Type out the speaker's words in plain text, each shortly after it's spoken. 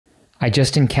I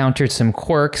just encountered some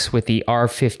quirks with the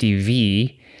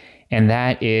R50V, and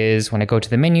that is when I go to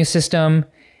the menu system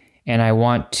and I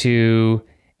want to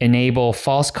enable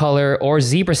false color or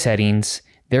zebra settings,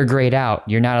 they're grayed out.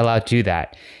 You're not allowed to do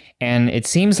that. And it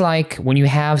seems like when you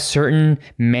have certain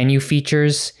menu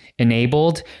features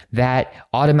enabled, that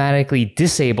automatically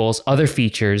disables other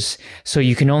features, so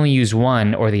you can only use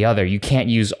one or the other. You can't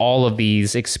use all of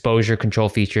these exposure control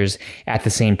features at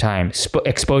the same time,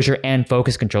 exposure and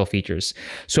focus control features.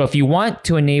 So if you want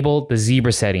to enable the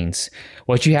zebra settings,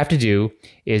 what you have to do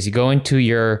is you go into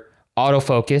your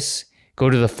autofocus,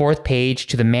 go to the fourth page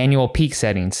to the manual peak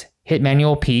settings, hit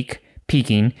manual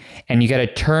peaking, and you got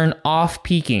to turn off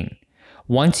peaking.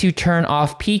 Once you turn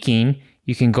off peaking,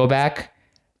 you can go back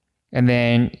and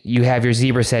then you have your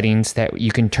zebra settings that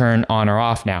you can turn on or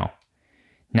off now.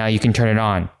 Now you can turn it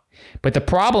on. But the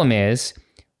problem is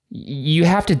you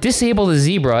have to disable the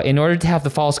zebra in order to have the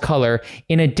false color,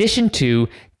 in addition to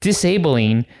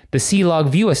disabling the C-Log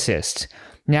View Assist.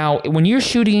 Now, when you're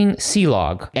shooting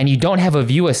C-Log and you don't have a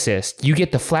view assist, you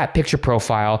get the flat picture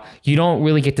profile. You don't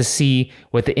really get to see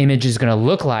what the image is going to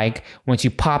look like once you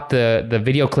pop the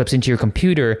video clips into your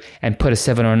computer and put a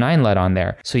 709 LUT on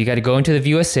there. So you got to go into the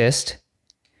view assist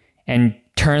and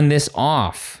turn this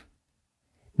off.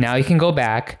 Now you can go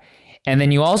back, and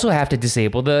then you also have to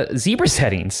disable the zebra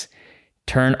settings.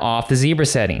 Turn off the zebra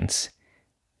settings.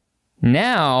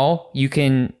 Now you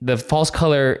can, the false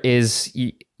color is,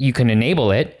 you can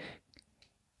enable it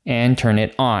and turn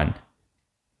it on.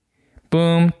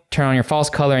 Boom, turn on your false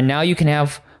color, and now you can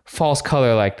have false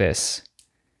color like this,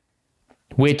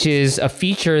 which is a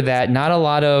feature that not a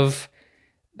lot of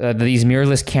these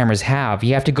mirrorless cameras have.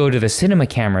 You have to go to the cinema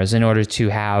cameras in order to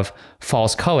have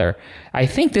false color. I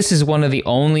think this is one of the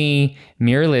only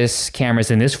mirrorless cameras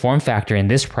in this form factor, in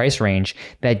this price range,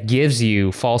 that gives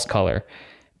you false color.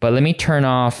 But let me turn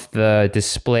off the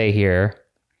display here.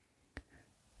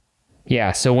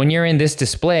 Yeah, so when you're in this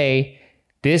display,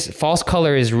 this false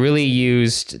color is really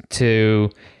used to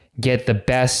get the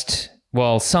best,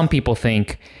 well, some people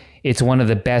think it's one of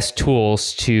the best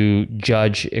tools to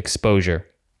judge exposure.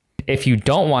 If you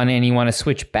don't want it and you want to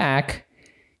switch back,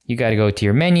 you got to go to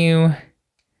your menu,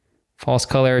 false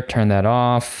color, turn that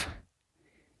off.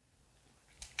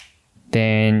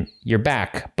 Then you're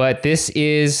back. But this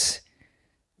is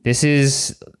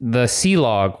the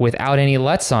C-Log without any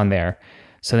LUTs on there.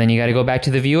 So then you got to go back to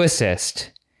the view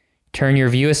assist. Turn your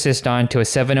view assist on to a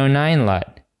 709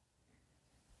 LUT.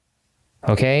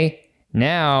 Okay,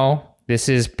 now this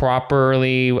is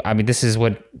properly, I mean, this is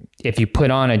what, if you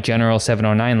put on a general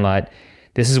 709 LUT,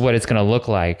 this is what it's going to look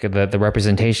like, the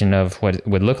representation of what it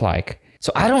would look like.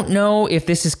 So I don't know if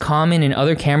this is common in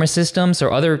other camera systems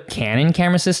or other Canon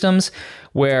camera systems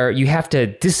where you have to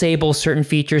disable certain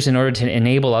features in order to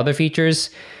enable other features.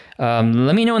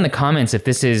 Let me know in the comments if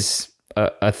this is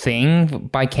a thing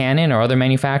by Canon or other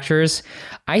manufacturers.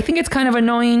 I think it's kind of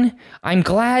annoying. I'm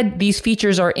glad these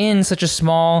features are in such a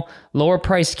small, lower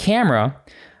priced camera,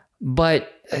 but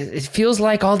it feels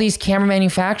like all these camera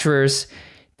manufacturers,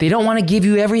 they don't want to give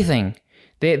you everything.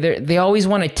 They always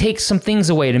want to take some things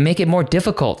away to make it more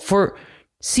difficult for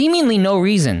seemingly no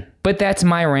reason. But that's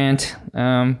my rant.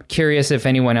 Curious if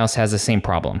anyone else has the same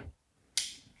problem.